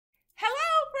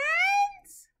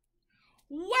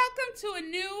Welcome to a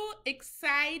new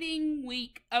exciting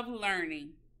week of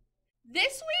learning.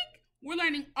 This week, we're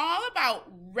learning all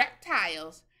about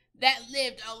reptiles that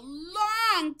lived a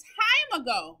long time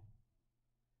ago.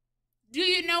 Do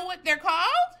you know what they're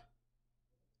called?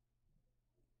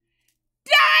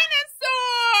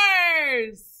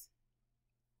 Dinosaurs!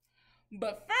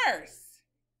 But first,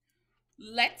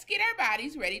 let's get our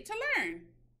bodies ready to learn.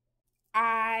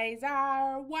 Eyes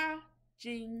are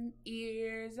watching,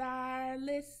 ears are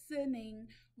listening,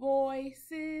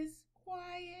 voices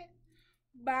quiet,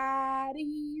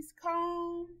 bodies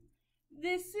calm.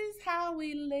 This is how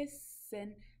we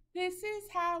listen. This is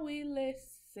how we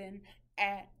listen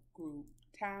at group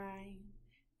time.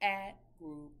 At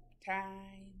group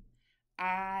time.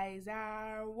 Eyes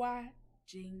are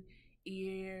watching,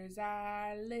 ears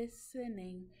are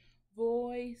listening,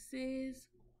 voices,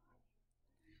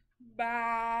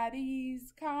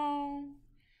 bodies calm.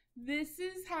 This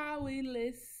is how we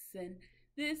listen.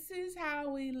 This is how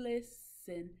we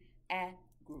listen at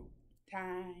group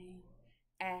time.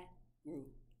 At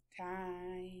group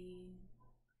time.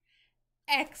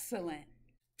 Excellent.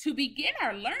 To begin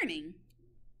our learning,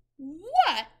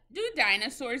 what do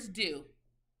dinosaurs do?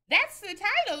 That's the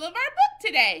title of our book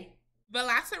today.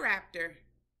 Velociraptor.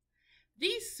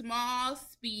 These small,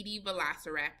 speedy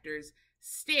velociraptors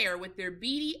stare with their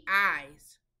beady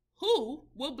eyes. Who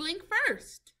will blink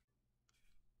first?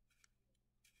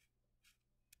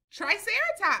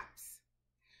 Triceratops.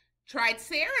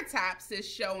 Triceratops is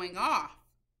showing off.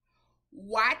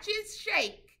 Watch it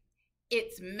shake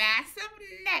its massive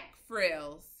neck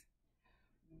frills.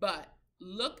 But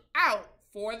look out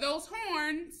for those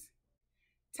horns.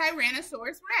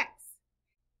 Tyrannosaurus Rex.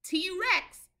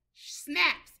 T-Rex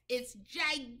snaps its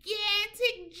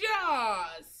gigantic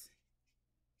jaws.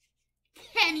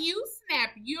 Can you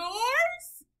snap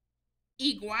yours?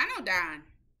 Iguanodon.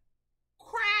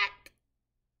 Crack.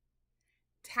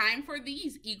 Time for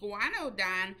these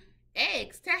iguanodon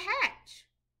eggs to hatch.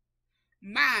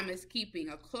 Mom is keeping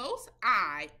a close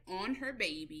eye on her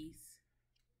babies.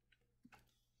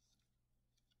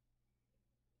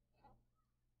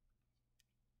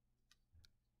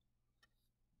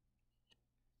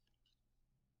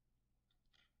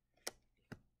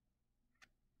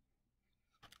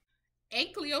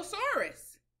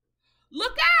 Ankylosaurus.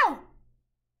 Look out!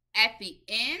 At the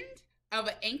end of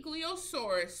an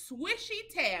ankylosaurus' swishy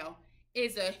tail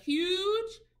is a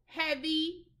huge,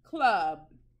 heavy club.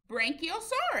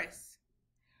 Brachiosaurus.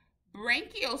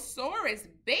 Brachiosaurus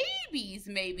babies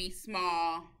may be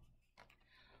small,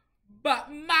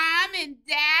 but Mom and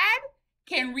Dad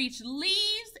can reach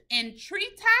leaves and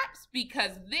treetops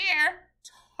because they're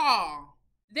tall.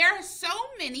 There are so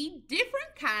many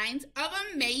different kinds of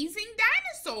amazing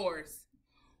dinosaurs.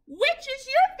 Which is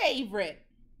your favorite?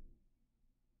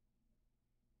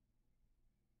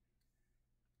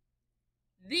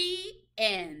 The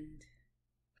end.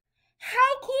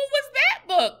 How cool was that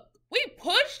book? We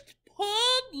pushed,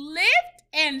 pulled, lifted,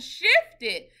 and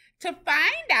shifted to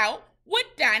find out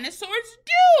what dinosaurs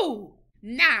do.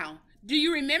 Now, do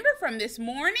you remember from this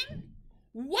morning?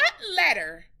 What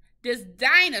letter does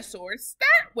dinosaurs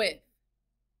start with?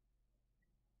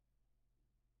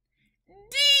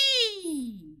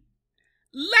 D.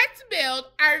 Let's build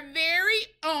our very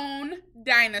own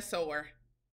dinosaur.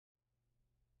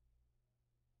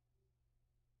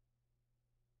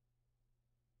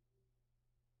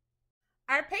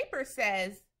 Our paper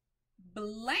says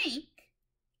blank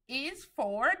is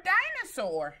for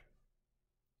dinosaur.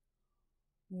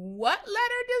 What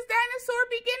letter does dinosaur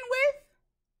begin with?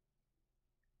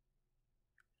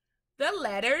 The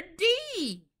letter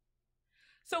D.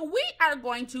 So we are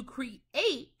going to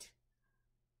create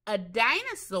a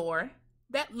dinosaur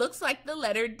that looks like the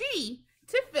letter D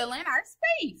to fill in our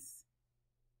space.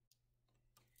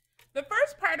 The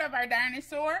first part of our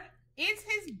dinosaur is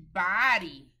his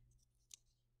body.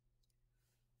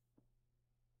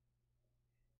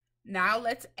 Now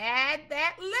let's add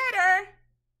that letter.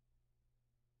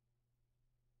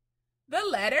 The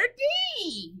letter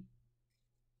D.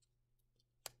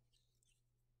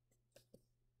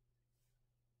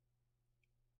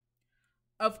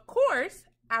 Of course,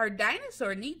 our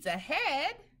dinosaur needs a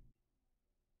head.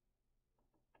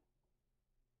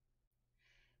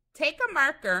 Take a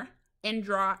marker and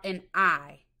draw an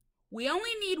eye. We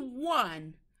only need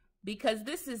one because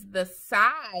this is the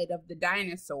side of the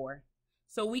dinosaur.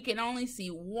 So we can only see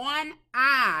one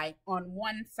eye on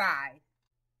one side.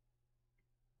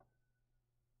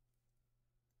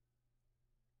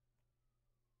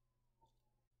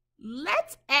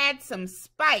 Let's add some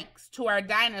spikes to our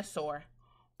dinosaur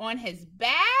on his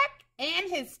back and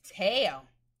his tail.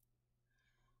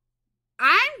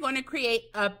 I'm going to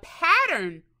create a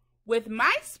pattern with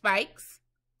my spikes.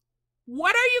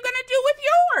 What are you going to do with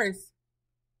yours?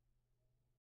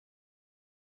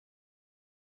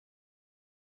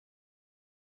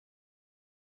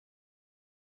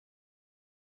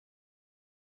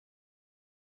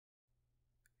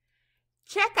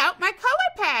 Check out my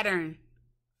color pattern.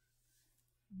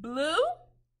 Blue,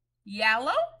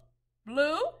 yellow,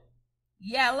 blue,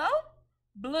 yellow,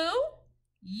 blue,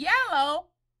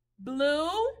 yellow, blue.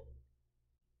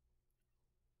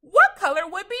 What color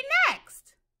would be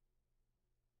next?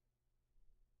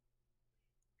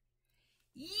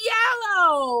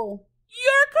 Yellow.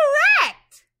 You're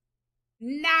correct.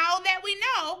 Now that we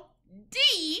know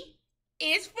D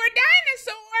is for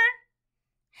dinosaur.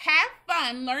 Have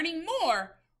fun learning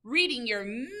more reading your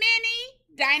mini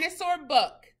dinosaur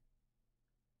book.